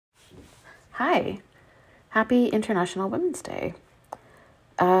Hi, happy International Women's Day.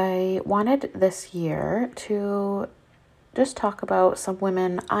 I wanted this year to just talk about some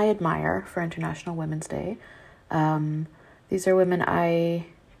women I admire for International Women's Day. These are women I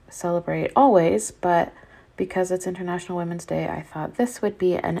celebrate always, but because it's International Women's Day, I thought this would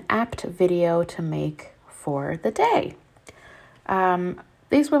be an apt video to make for the day.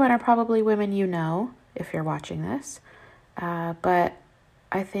 These women are probably women you know if you're watching this, but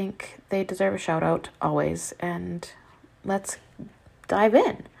I think they deserve a shout out always, and let's dive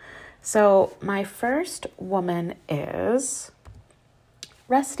in. So my first woman is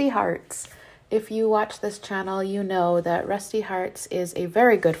Rusty Hearts. If you watch this channel, you know that Rusty Hearts is a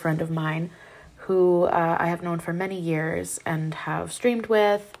very good friend of mine who I have known for many years and have streamed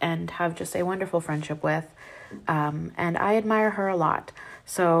with and have just a wonderful friendship with. And I admire her a lot.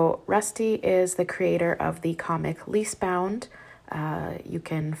 So Rusty is the creator of the comic Leasebound. You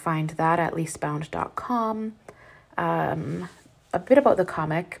can find that at leasebound.com. A bit about the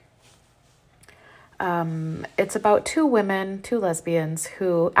comic. It's about two lesbians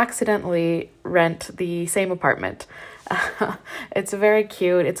who accidentally rent the same apartment. It's very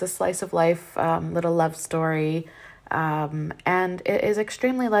cute. It's a slice of life little love story. And it is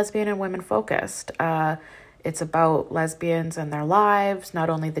extremely lesbian and women focused. It's about lesbians and their lives, not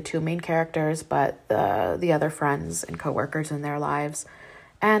only the two main characters, but the other friends and coworkers in their lives.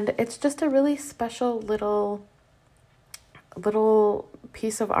 And it's just a really special little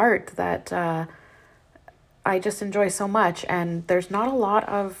piece of art that I just enjoy so much. And there's not a lot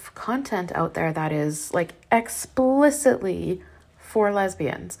of content out there that is like explicitly for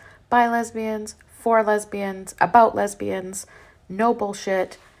lesbians, by lesbians, for lesbians, about lesbians, no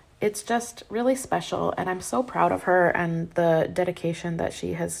bullshit. It's just really special, and I'm so proud of her and the dedication that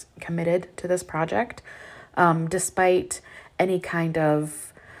she has committed to this project, despite any kind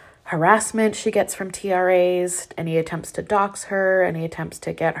of harassment she gets from TRAs, any attempts to dox her, any attempts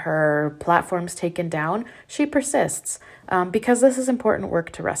to get her platforms taken down. She persists because this is important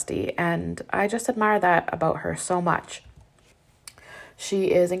work to Rusty, and I just admire that about her so much. She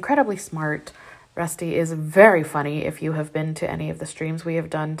is incredibly smart. Rusty is very funny. If you have been to any of the streams we have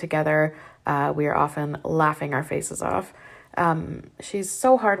done together, we are often laughing our faces off. She's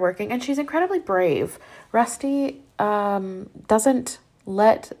so hardworking, and she's incredibly brave. Rusty doesn't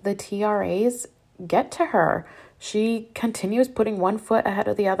let the TRAs get to her. She continues putting one foot ahead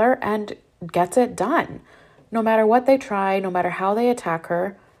of the other and gets it done. No matter what they try, no matter how they attack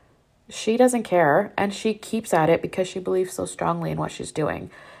her, she doesn't care, and she keeps at it because she believes so strongly in what she's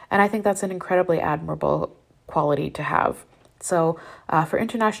doing. And I think that's an incredibly admirable quality to have. So for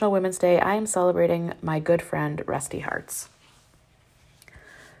International Women's Day, I am celebrating my good friend, Rusty Hearts.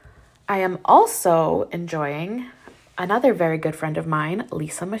 I am also enjoying another very good friend of mine,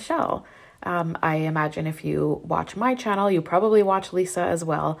 Michele. I imagine if you watch my channel, you probably watch Lisa as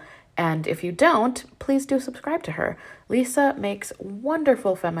well. And if you don't, please do subscribe to her. Lisa makes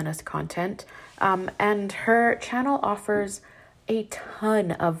wonderful feminist content, and her channel offers a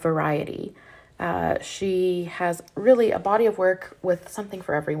ton of variety. She has really a body of work with something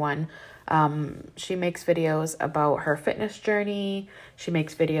for everyone. She makes videos about her fitness journey. She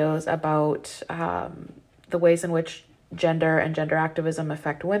makes videos about the ways in which gender and gender activism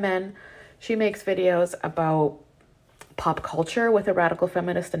affect women. She makes videos about pop culture with a radical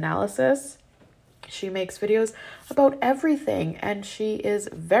feminist analysis. She makes videos about everything, and she is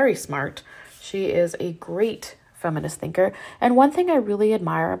very smart. She is a great feminist thinker. And one thing I really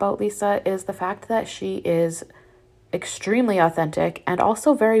admire about Lisa is the fact that she is extremely authentic and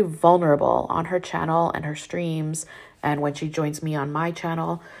also very vulnerable on her channel and her streams. And when she joins me on my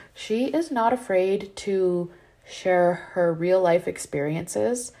channel, she is not afraid to share her real life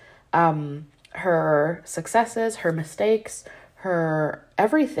experiences, her successes, her mistakes, her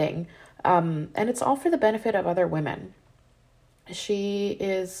everything. And it's all for the benefit of other women. She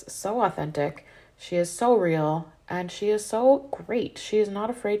is so authentic. She is so real, and she is so great. She is not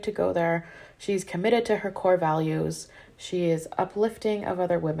afraid to go there. She's committed to her core values. She is uplifting of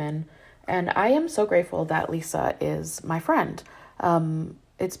other women, and I am so grateful that Lisa is my friend.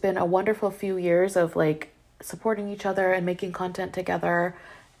 It's been a wonderful few years of supporting each other and making content together,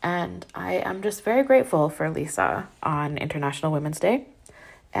 and I am just very grateful for Lisa on International Women's Day.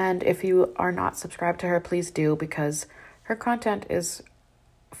 And if you are not subscribed to her, please do, because her content is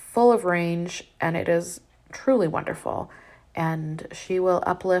full of range, and it is truly wonderful, and she will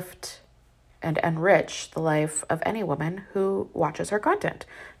uplift and enrich the life of any woman who watches her content.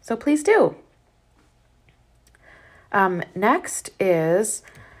 So please do. Next is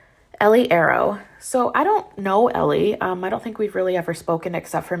Elly Arrow. So I don't know Elly. I don't think we've really ever spoken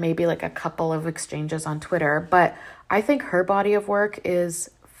except for maybe like a couple of exchanges on Twitter, but I think her body of work is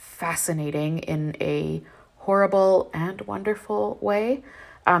fascinating in a horrible and wonderful way.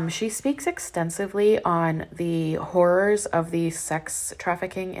 She speaks extensively on the horrors of the sex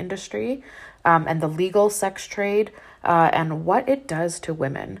trafficking industry, and the legal sex trade, and what it does to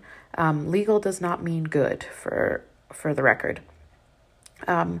women. Legal does not mean good, for the record.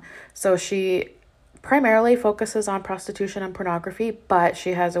 So she primarily focuses on prostitution and pornography, but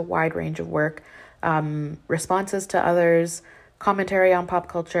she has a wide range of work, responses to others, commentary on pop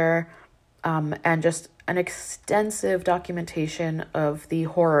culture, and just an extensive documentation of the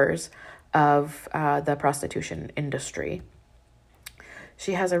horrors of the prostitution industry.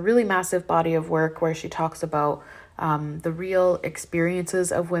 She has a really massive body of work where she talks about the real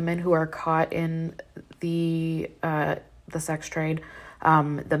experiences of women who are caught in the sex trade,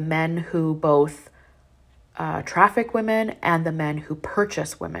 the men who both traffic women and the men who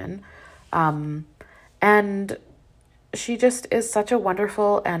purchase women. And she just is such a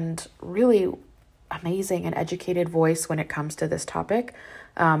wonderful and really amazing and educated voice when it comes to this topic.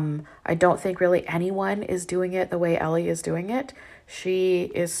 I don't think really anyone is doing it the way Elly is doing it. She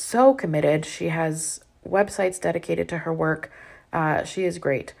is so committed. She has websites dedicated to her work. She is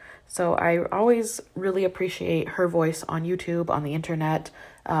great. So I always really appreciate her voice on YouTube, on the internet,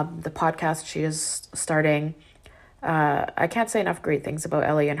 the podcast she is starting. I can't say enough great things about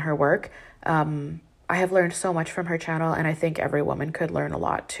Elly and her work. I have learned so much from her channel, and I think every woman could learn a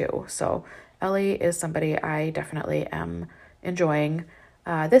lot too. So Elly is somebody I definitely am enjoying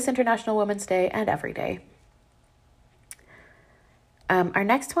this International Women's Day and every day. Our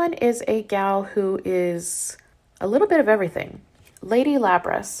next one is a gal who is a little bit of everything. Ladie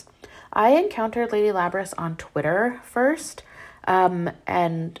Labrys. I encountered Ladie Labrys on Twitter first,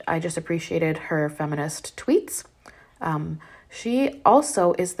 and I just appreciated her feminist tweets. She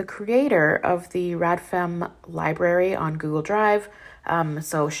also is the creator of the RadFem library on Google Drive.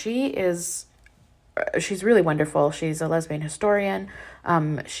 So she's really wonderful. She's a lesbian historian.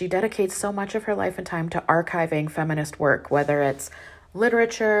 She dedicates so much of her life and time to archiving feminist work, whether it's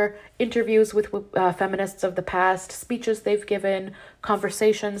literature, interviews with feminists of the past, speeches they've given,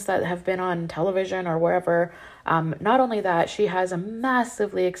 conversations that have been on television or wherever. Not only that, she has a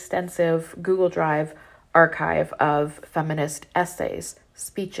massively extensive Google Drive archive of feminist essays,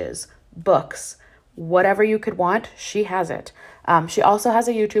 speeches, books, whatever you could want, she has it. She also has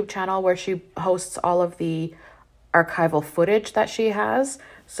a YouTube channel where she hosts all of the archival footage that she has.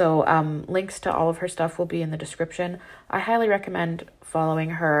 So links to all of her stuff will be in the description. I highly recommend following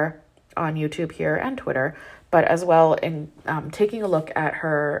her on YouTube here and Twitter, but as well in taking a look at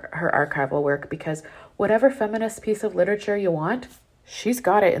her archival work, because whatever feminist piece of literature you want, she's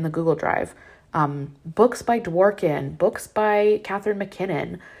got it in the Google Drive. Books by Dworkin, books by Catherine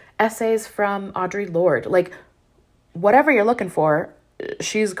McKinnon, essays from Audre Lorde, like whatever you're looking for,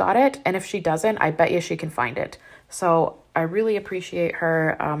 she's got it. And if she doesn't, I bet you she can find it. So I really appreciate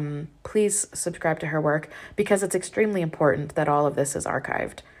her. Please subscribe to her work, because it's extremely important that all of this is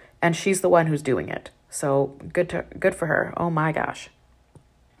archived, and she's the one who's doing it. So good for her. Oh my gosh.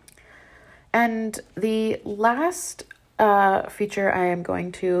 And the last feature I am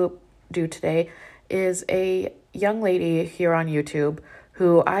going to do today is a young lady here on YouTube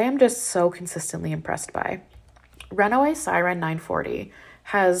who I am just so consistently impressed by. Runaway Siren 940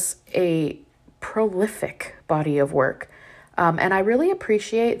 has a prolific body of work. And I really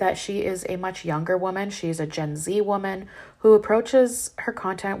appreciate that she is a much younger woman. She's a Gen Z woman who approaches her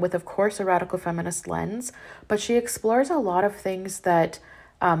content with, of course, a radical feminist lens, but she explores a lot of things that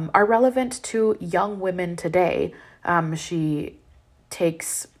are relevant to young women today. She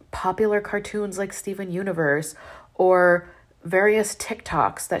takes popular cartoons like Steven Universe or various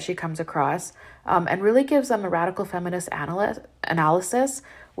TikToks that she comes across, and really gives them a radical feminist analysis,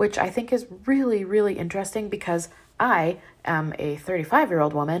 which I think is really, really interesting, because I am a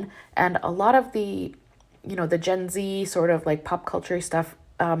 35-year-old woman, and a lot of the, the Gen Z sort of like pop culture stuff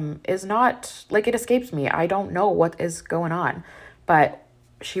is not, like, it escapes me. I don't know what is going on, but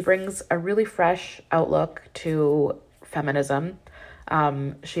she brings a really fresh outlook to feminism.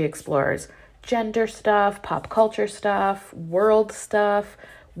 She explores gender stuff, pop culture stuff, world stuff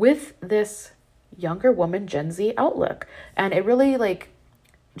with this younger woman Gen Z outlook. And it really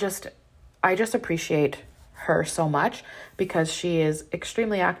I just appreciate her so much, because she is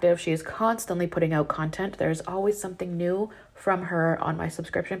extremely active. She is constantly putting out content. There's always something new from her on my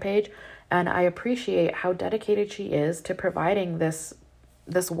subscription page. And I appreciate how dedicated she is to providing this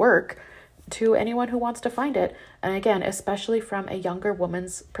work to anyone who wants to find it. And again, especially from a younger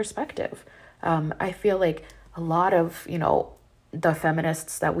woman's perspective. I feel like a lot of, the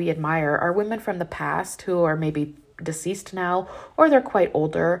feminists that we admire are women from the past who are maybe deceased now, or they're quite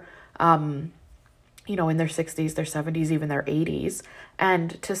older, in their 60s, their 70s, even their 80s.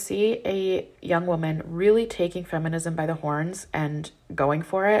 And to see a young woman really taking feminism by the horns and going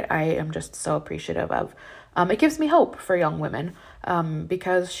for it, I am just so appreciative of. It gives me hope for young women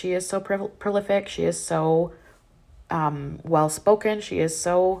because she is so prolific. She is so well-spoken. She is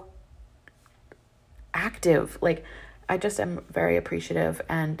so active. Like, I just am very appreciative.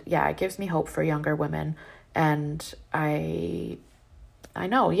 And yeah, it gives me hope for younger women. And I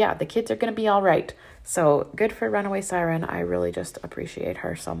know, the kids are going to be all right. So good for Runaway Siren. I really just appreciate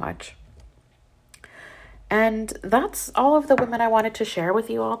her so much. And that's all of the women I wanted to share with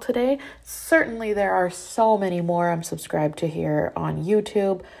you all today. Certainly there are so many more I'm subscribed to here on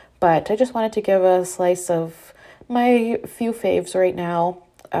YouTube, but I just wanted to give a slice of my few faves right now.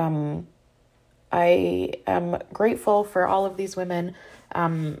 I am grateful for all of these women,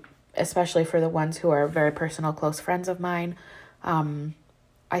 especially for the ones who are very personal, close friends of mine.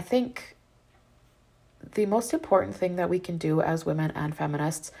 I think the most important thing that we can do as women and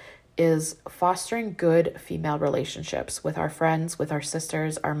feminists is fostering good female relationships with our friends, with our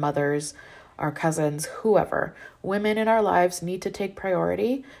sisters, our mothers, our cousins, whoever. Women in our lives need to take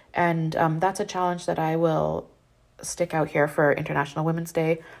priority, and that's a challenge that I will stick out here for International Women's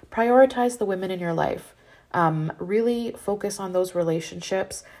Day. Prioritize the women in your life. Really focus on those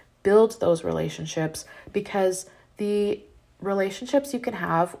relationships, build those relationships, because the relationships you can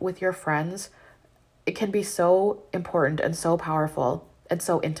have with your friends, it can be so important and so powerful and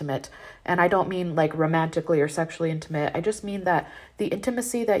so intimate. And I don't mean like romantically or sexually intimate. I just mean that the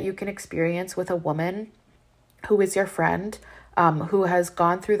intimacy that you can experience with a woman who is your friend, who has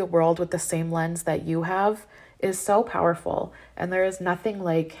gone through the world with the same lens that you have, is so powerful. And there is nothing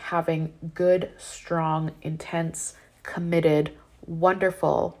like having good, strong, intense, committed,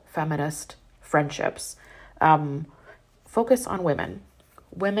 wonderful feminist friendships. Focus on women.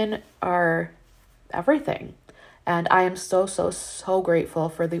 Women are everything. And I am so, so, so grateful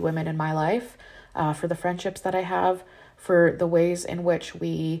for the women in my life, for the friendships that I have, for the ways in which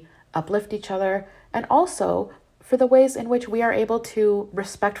we uplift each other, and also for the ways in which we are able to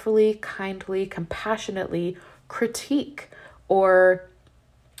respectfully, kindly, compassionately critique or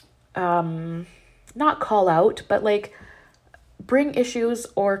not call out, but like bring issues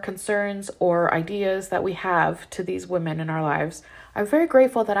or concerns or ideas that we have to these women in our lives. I'm very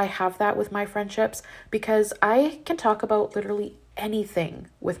grateful that I have that with my friendships, because I can talk about literally anything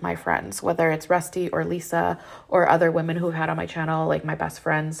with my friends, whether it's Rusty or Lisa or other women who've had on my channel, like my best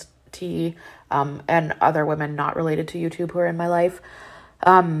friends, T, and other women not related to YouTube who are in my life.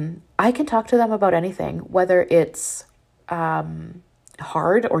 I can talk to them about anything, whether it's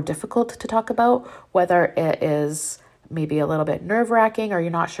hard or difficult to talk about, whether it is maybe a little bit nerve-wracking or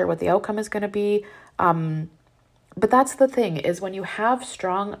you're not sure what the outcome is going to be. But that's the thing, is when you have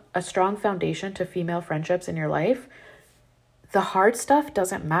a strong foundation to female friendships in your life, the hard stuff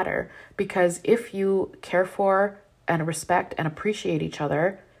doesn't matter, because if you care for and respect and appreciate each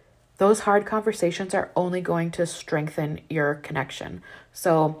other, those hard conversations are only going to strengthen your connection.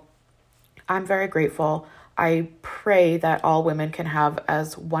 So I'm very grateful. I pray that all women can have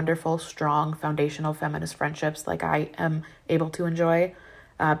as wonderful, strong, foundational feminist friendships like I am able to enjoy,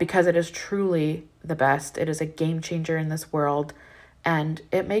 because it is truly the best. It is a game changer in this world, and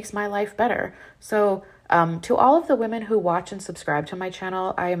it makes my life better. So to all of the women who watch and subscribe to my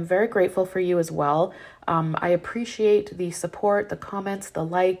channel, I am very grateful for you as well. I appreciate the support, the comments, the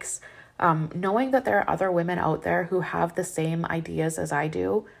likes. Knowing that there are other women out there who have the same ideas as I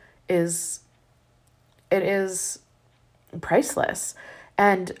do is priceless.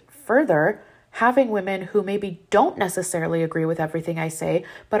 And further, having women who maybe don't necessarily agree with everything I say,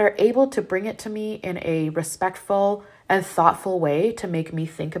 but are able to bring it to me in a respectful and thoughtful way to make me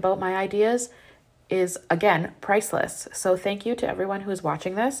think about my ideas is, again, priceless. So thank you to everyone who's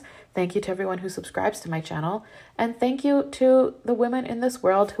watching this. Thank you to everyone who subscribes to my channel. And thank you to the women in this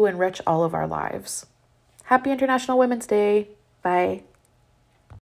world who enrich all of our lives. Happy International Women's Day. Bye.